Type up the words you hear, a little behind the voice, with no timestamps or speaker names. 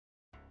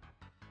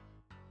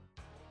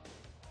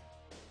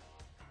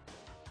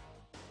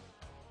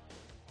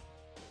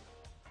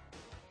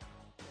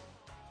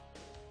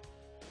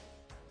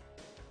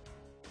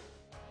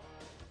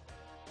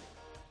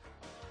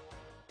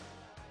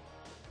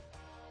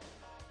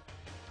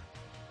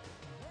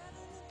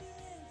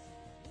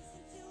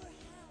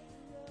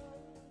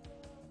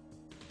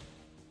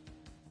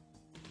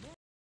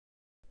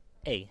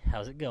Hey,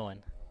 how's it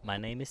going? My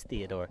name is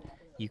Theodore.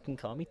 You can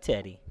call me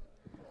Teddy.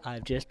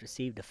 I've just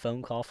received a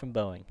phone call from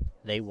Boeing.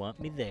 They want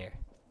me there.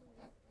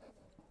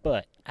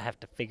 But I have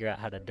to figure out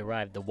how to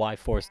derive the y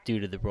force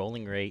due to the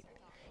rolling rate.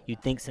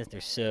 You'd think since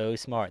they're so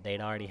smart they'd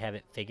already have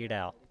it figured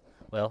out.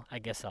 Well, I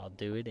guess I'll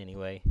do it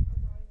anyway.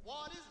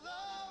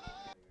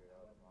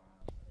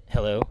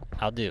 Hello,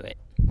 I'll do it.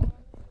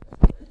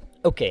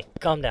 Okay,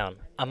 calm down.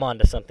 I'm on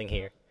to something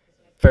here.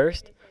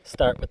 First,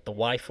 start with the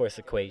y force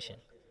equation.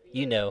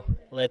 You know,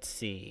 let's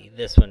see,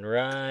 this one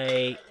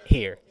right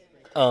here.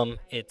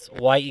 It's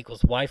y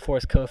equals y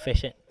force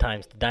coefficient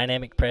times the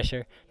dynamic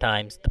pressure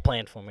times the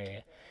planform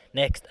area.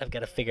 Next, I've got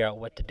to figure out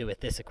what to do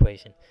with this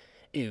equation.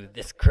 Ew,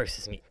 this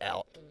grosses me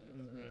out.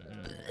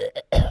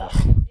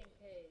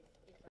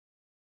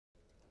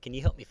 Can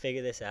you help me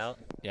figure this out?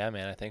 Yeah,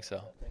 man, I think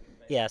so.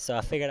 Yeah, so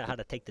I figured out how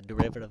to take the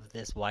derivative of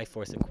this y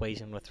force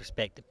equation with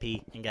respect to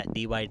p and got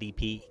dy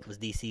dp equals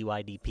dcy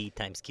dp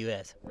times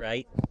qs,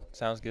 right?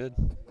 Sounds good.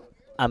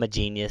 I'm a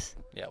genius.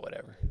 Yeah,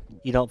 whatever.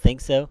 You don't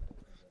think so?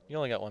 You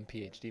only got one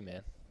PhD,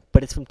 man.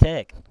 But it's from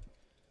tech.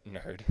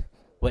 Nerd.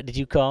 What did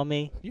you call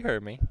me? You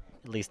heard me.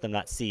 At least I'm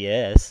not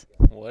CS.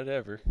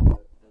 Whatever.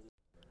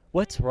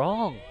 What's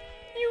wrong?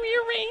 You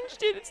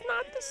rearranged it. It's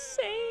not the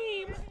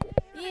same.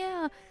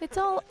 Yeah, it's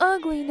all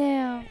ugly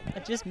now. I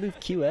just moved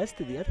QS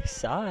to the other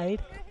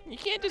side. You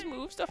can't just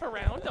move stuff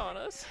around on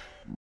us.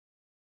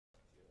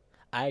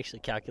 I actually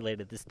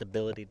calculated the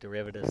stability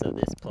derivatives of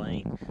this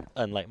plane,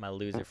 unlike my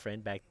loser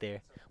friend back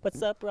there.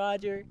 What's up,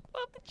 Roger?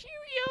 Love the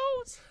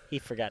Cheerios. He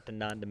forgot to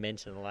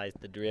non-dimensionalize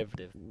the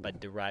derivative by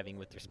deriving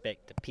with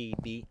respect to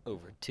PB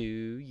over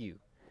 2U.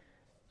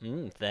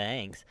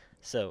 Thanks.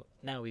 So,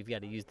 now we've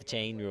got to use the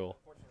chain rule.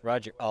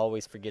 Roger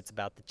always forgets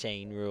about the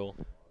chain rule.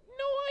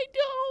 No, I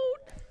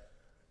don't.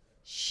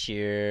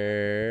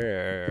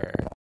 Sure.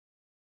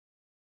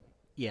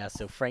 Yeah,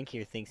 so Frank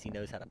here thinks he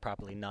knows how to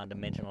properly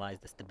non-dimensionalize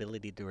the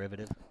stability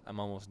derivative. I'm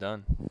almost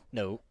done.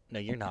 No,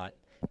 you're not.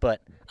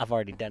 But I've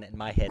already done it in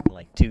my head in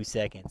like 2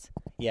 seconds.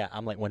 Yeah,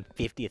 I'm like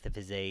 1/50th of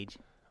his age.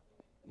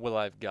 Well,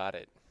 I've got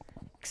it.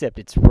 Except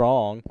it's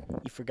wrong.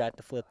 You forgot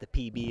to flip the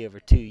PB over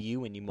 2U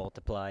when you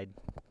multiplied.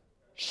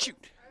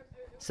 Shoot.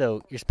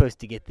 So you're supposed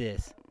to get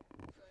this.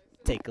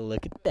 Take a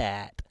look at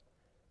that.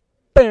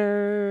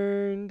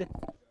 Burned!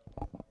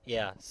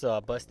 Yeah, so I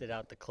busted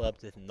out the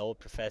clubs with an old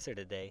professor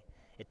today.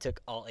 It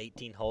took all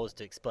 18 holes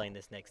to explain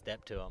this next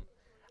step to him.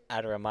 I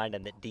had to remind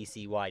him that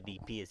dcy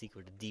dp is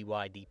equal to dy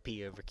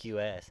dp over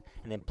qs,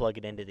 and then plug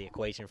it into the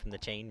equation from the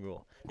chain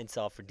rule. Then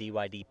solve for dy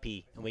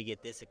dp, and we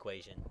get this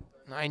equation.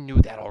 I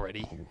knew that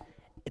already.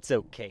 It's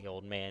okay,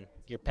 old man.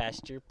 You're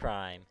past your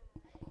prime.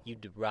 You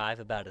derive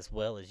about as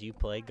well as you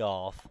play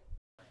golf.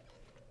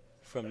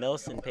 From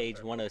Nelson,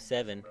 page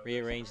 107,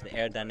 rearrange the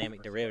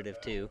aerodynamic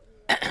derivative to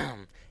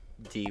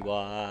dy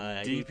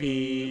dp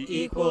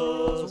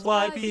equals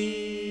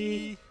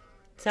yp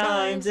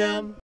times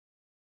m.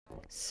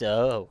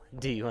 So,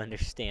 do you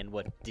understand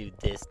what to do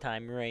this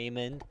time,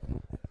 Raymond?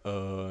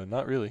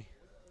 Not really.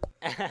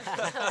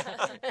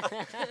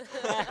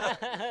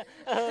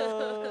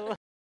 Oh.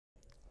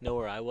 Know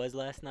where I was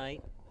last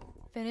night?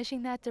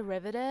 Finishing that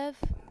derivative?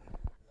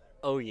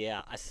 Oh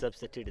yeah, I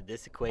substituted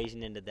this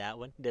equation into that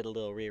one, did a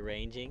little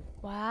rearranging,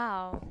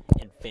 Wow.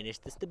 and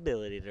finished the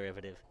stability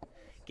derivative.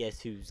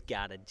 Guess who's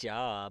got a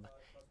job?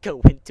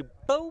 Going to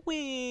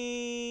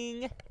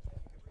Boeing!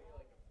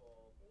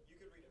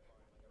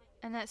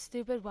 And that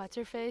stupid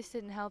what's-her-face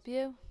didn't help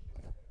you?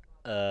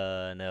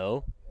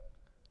 No.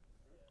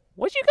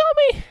 What'd you call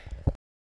me?